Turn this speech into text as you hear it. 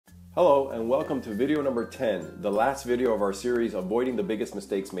Hello and welcome to video number 10, the last video of our series Avoiding the Biggest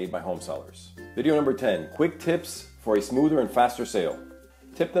Mistakes Made by Home Sellers. Video number 10, quick tips for a smoother and faster sale.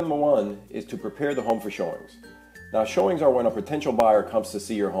 Tip number 1 is to prepare the home for showings. Now showings are when a potential buyer comes to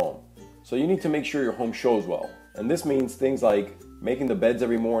see your home. So you need to make sure your home shows well. And this means things like making the beds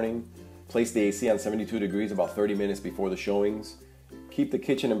every morning, place the AC on 72 degrees about 30 minutes before the showings, keep the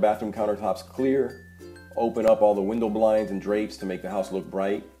kitchen and bathroom countertops clear, open up all the window blinds and drapes to make the house look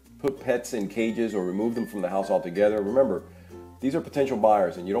bright, put pets in cages or remove them from the house altogether. Remember, these are potential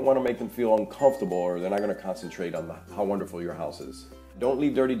buyers and you don't want to make them feel uncomfortable or they're not going to concentrate on how wonderful your house is. Don't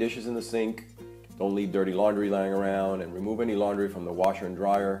leave dirty dishes in the sink. Don't leave dirty laundry lying around, and remove any laundry from the washer and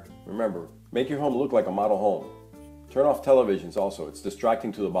dryer. Remember, make your home look like a model home. Turn off televisions also, it's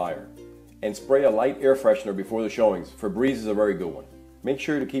distracting to the buyer. And spray a light air freshener before the showings. Febreze is a very good one. Make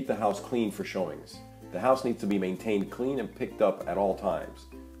sure to keep the house clean for showings. The house needs to be maintained clean and picked up at all times.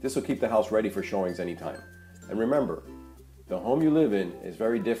 This will keep the house ready for showings anytime. And remember, the home you live in is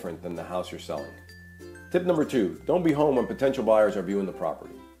very different than the house you're selling. Tip number 2, don't be home when potential buyers are viewing the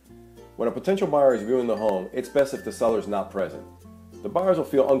property. When a potential buyer is viewing the home, it's best if the seller is not present. The buyers will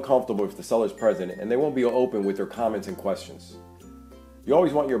feel uncomfortable if the seller is present and they won't be open with their comments and questions. You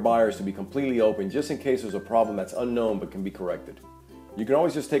always want your buyers to be completely open just in case there's a problem that's unknown but can be corrected. You can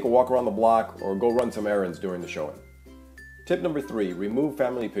always just take a walk around the block or go run some errands during the showing. Tip number 3, remove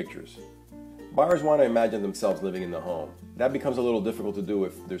family pictures. Buyers want to imagine themselves living in the home. That becomes a little difficult to do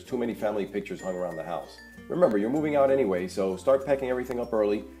if there's too many family pictures hung around the house. Remember, you're moving out anyway, so start packing everything up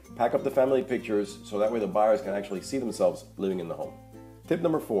early, pack up the family pictures so that way the buyers can actually see themselves living in the home. Tip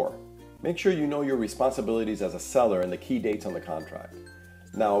number 4, make sure you know your responsibilities as a seller and the key dates on the contract.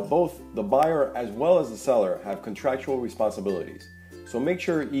 Now, both the buyer as well as the seller have contractual responsibilities. So make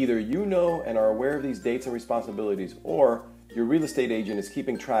sure either you know and are aware of these dates and responsibilities, or your real estate agent is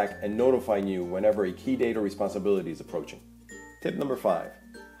keeping track and notifying you whenever a key date or responsibility is approaching. Tip number 5,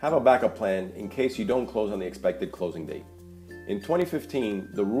 have a backup plan in case you don't close on the expected closing date. In 2015,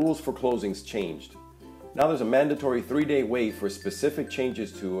 the rules for closings changed. Now there's a mandatory 3-day wait for specific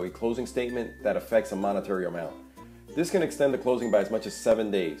changes to a closing statement that affects a monetary amount. This can extend the closing by as much as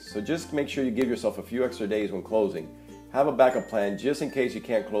 7 days, so just make sure you give yourself a few extra days when closing. Have a backup plan just in case you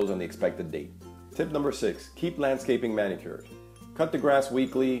can't close on the expected date. Tip number 6, keep landscaping manicured. Cut the grass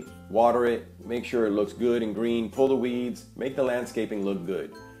weekly, water it, make sure it looks good and green, pull the weeds, make the landscaping look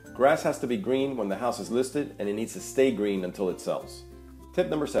good. Grass has to be green when the house is listed and it needs to stay green until it sells. Tip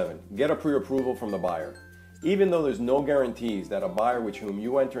number 7, get a pre-approval from the buyer. Even though there's no guarantees that a buyer with whom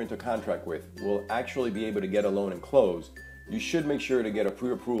you enter into contract with will actually be able to get a loan and close, you should make sure to get a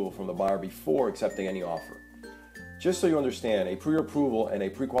pre-approval from the buyer before accepting any offer. Just so you understand, a pre-approval and a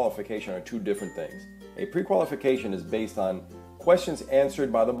pre-qualification are two different things. A pre-qualification is based on questions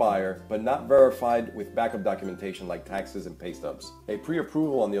answered by the buyer but not verified with backup documentation like taxes and pay stubs. A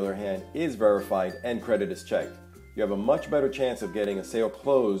pre-approval, on the other hand, is verified and credit is checked. You have a much better chance of getting a sale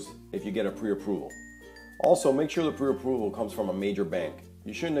closed if you get a pre-approval. Also, make sure the pre-approval comes from a major bank.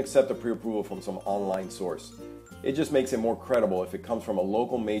 You shouldn't accept a pre-approval from some online source. It just makes it more credible if it comes from a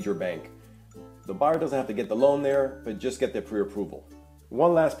local major bank. The buyer doesn't have to get the loan there, but just get their pre-approval.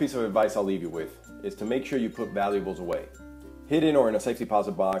 One last piece of advice I'll leave you with is to make sure you put valuables away. Hidden or in a safe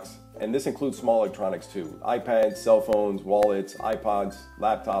deposit box, and this includes small electronics too. iPads, cell phones, wallets, iPods,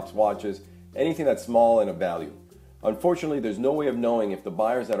 laptops, watches, anything that's small and of value. Unfortunately, there's no way of knowing if the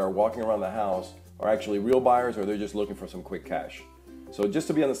buyers that are walking around the house are actually real buyers or they're just looking for some quick cash. So just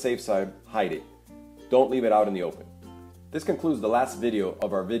to be on the safe side, hide it. Don't leave it out in the open. This concludes the last video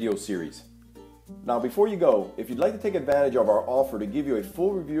of our video series. Now before you go, if you'd like to take advantage of our offer to give you a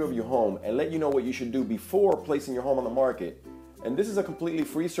full review of your home and let you know what you should do before placing your home on the market, and this is a completely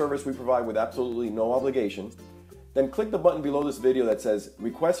free service we provide with absolutely no obligation, then click the button below this video that says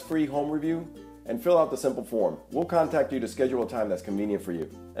Request Free Home Review and fill out the simple form. We'll contact you to schedule a time that's convenient for you.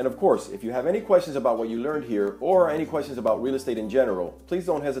 And of course, if you have any questions about what you learned here or any questions about real estate in general, please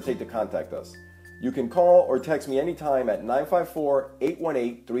don't hesitate to contact us. You can call or text me anytime at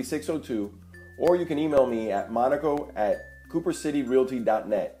 954-818-3602, or you can email me at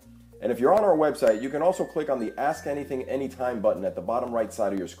monico@coopercityrealty.net. And if you're on our website, you can also click on the Ask Anything Anytime button at the bottom right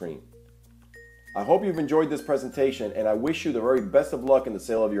side of your screen. I hope you've enjoyed this presentation and I wish you the very best of luck in the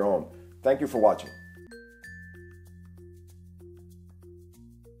sale of your home. Thank you for watching.